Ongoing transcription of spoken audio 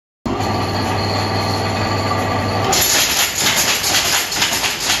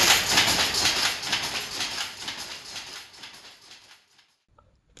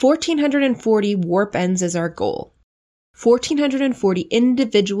1,440 warp ends is our goal. 1,440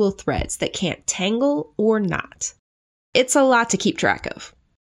 individual threads that can't tangle or knot. It's a lot to keep track of.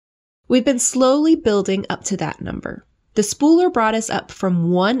 We've been slowly building up to that number. The spooler brought us up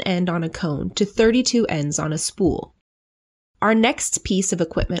from one end on a cone to 32 ends on a spool. Our next piece of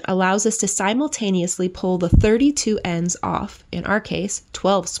equipment allows us to simultaneously pull the 32 ends off, in our case,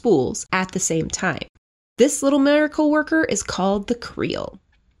 12 spools, at the same time. This little miracle worker is called the Creel.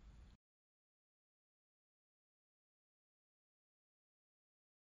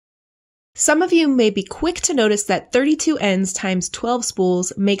 Some of you may be quick to notice that 32 ends times 12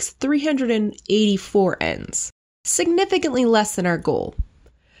 spools makes 384 ends, significantly less than our goal.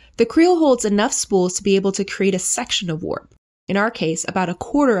 The Creel holds enough spools to be able to create a section of warp, in our case, about a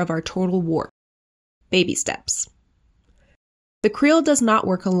quarter of our total warp. Baby steps. The Creel does not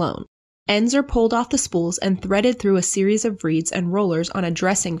work alone. Ends are pulled off the spools and threaded through a series of reeds and rollers on a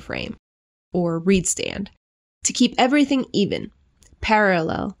dressing frame, or reed stand, to keep everything even,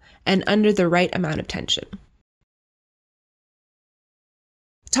 parallel, and under the right amount of tension.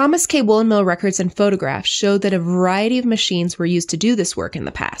 Thomas K. Woolen Mill records and photographs showed that a variety of machines were used to do this work in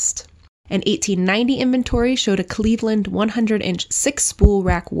the past. An 1890 inventory showed a Cleveland 100-inch 6-spool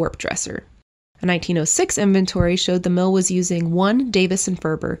rack warp dresser. A 1906 inventory showed the mill was using one Davis and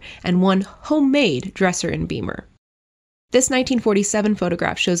Ferber and one homemade dresser and beamer. This 1947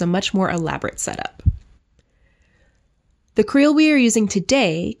 photograph shows a much more elaborate setup. The Creel we are using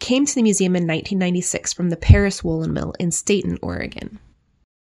today came to the museum in 1996 from the Paris Woolen Mill in Staten, Oregon.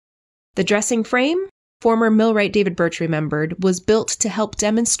 The dressing frame, former millwright David Birch remembered, was built to help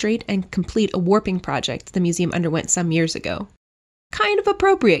demonstrate and complete a warping project the museum underwent some years ago. Kind of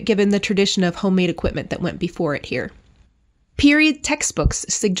appropriate given the tradition of homemade equipment that went before it here. Period textbooks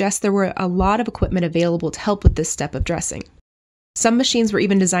suggest there were a lot of equipment available to help with this step of dressing. Some machines were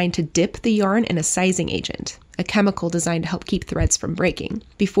even designed to dip the yarn in a sizing agent, a chemical designed to help keep threads from breaking,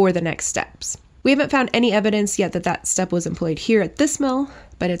 before the next steps. We haven't found any evidence yet that that step was employed here at this mill,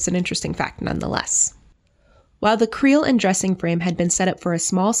 but it's an interesting fact nonetheless. While the Creel and dressing frame had been set up for a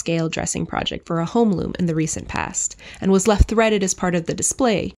small-scale dressing project for a home loom in the recent past, and was left threaded as part of the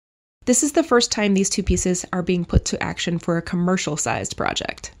display, this is the first time these two pieces are being put to action for a commercial-sized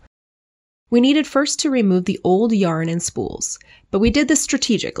project. We needed first to remove the old yarn and spools, but we did this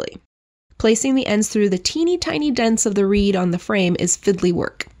strategically. Placing the ends through the teeny tiny dents of the reed on the frame is fiddly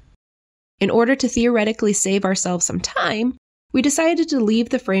work. In order to theoretically save ourselves some time, we decided to leave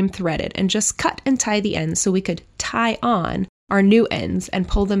the frame threaded and just cut and tie the ends so we could tie on our new ends and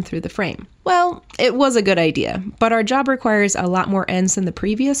pull them through the frame. Well, it was a good idea, but our job requires a lot more ends than the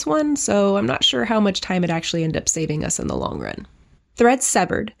previous one, so I'm not sure how much time it actually ended up saving us in the long run. Threads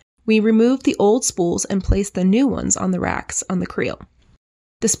severed, we removed the old spools and placed the new ones on the racks on the Creel.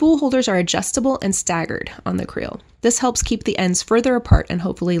 The spool holders are adjustable and staggered on the Creel. This helps keep the ends further apart and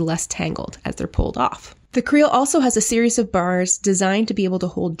hopefully less tangled as they're pulled off. The Creel also has a series of bars designed to be able to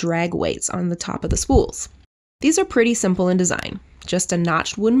hold drag weights on the top of the spools. These are pretty simple in design, just a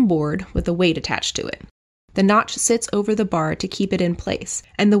notched wooden board with a weight attached to it. The notch sits over the bar to keep it in place,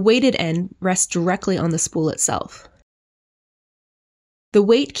 and the weighted end rests directly on the spool itself. The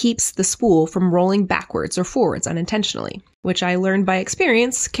weight keeps the spool from rolling backwards or forwards unintentionally, which I learned by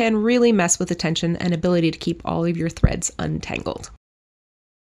experience can really mess with the tension and ability to keep all of your threads untangled.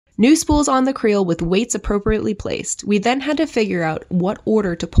 New spools on the Creel with weights appropriately placed, we then had to figure out what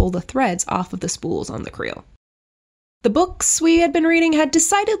order to pull the threads off of the spools on the Creel. The books we had been reading had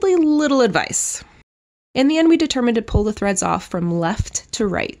decidedly little advice. In the end, we determined to pull the threads off from left to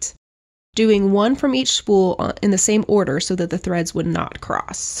right, doing one from each spool in the same order so that the threads would not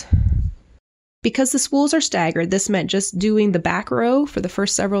cross. Because the spools are staggered, this meant just doing the back row for the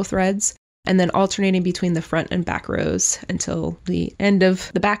first several threads, and then alternating between the front and back rows until the end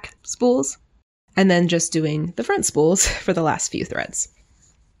of the back spools, and then just doing the front spools for the last few threads.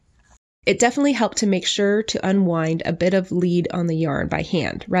 It definitely helped to make sure to unwind a bit of lead on the yarn by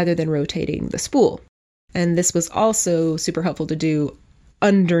hand rather than rotating the spool. And this was also super helpful to do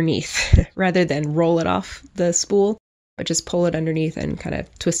underneath rather than roll it off the spool, but just pull it underneath and kind of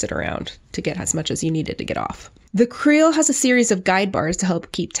twist it around to get as much as you needed to get off. The Creel has a series of guide bars to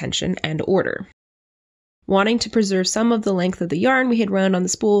help keep tension and order. Wanting to preserve some of the length of the yarn we had run on the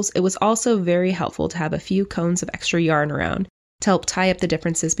spools, it was also very helpful to have a few cones of extra yarn around to help tie up the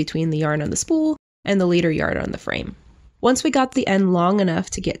differences between the yarn on the spool and the leader yarn on the frame. Once we got the end long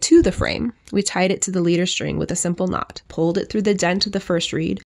enough to get to the frame, we tied it to the leader string with a simple knot, pulled it through the dent of the first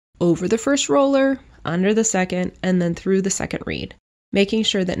reed, over the first roller, under the second, and then through the second reed, making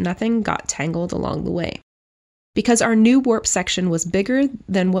sure that nothing got tangled along the way. Because our new warp section was bigger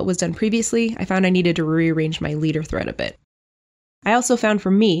than what was done previously, I found I needed to rearrange my leader thread a bit. I also found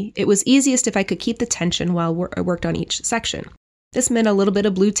for me, it was easiest if I could keep the tension while I worked on each section. This meant a little bit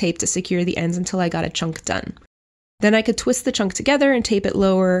of blue tape to secure the ends until I got a chunk done. Then I could twist the chunk together and tape it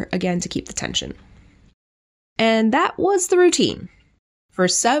lower again to keep the tension. And that was the routine for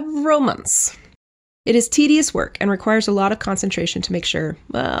several months. It is tedious work and requires a lot of concentration to make sure,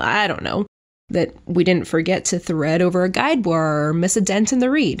 well, I don't know, that we didn't forget to thread over a guide bar or miss a dent in the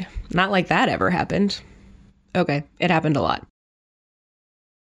reed. Not like that ever happened. Okay, it happened a lot.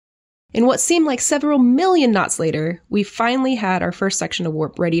 In what seemed like several million knots later, we finally had our first section of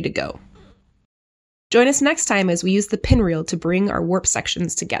warp ready to go. Join us next time as we use the pinreel to bring our warp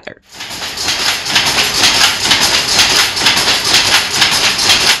sections together.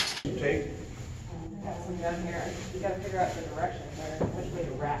 Take. I got some down here. We got to figure out the direction or which way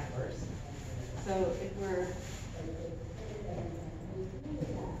to wrap first. So if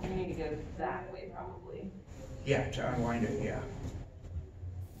we need to go that way probably. Yeah, to unwind it, yeah.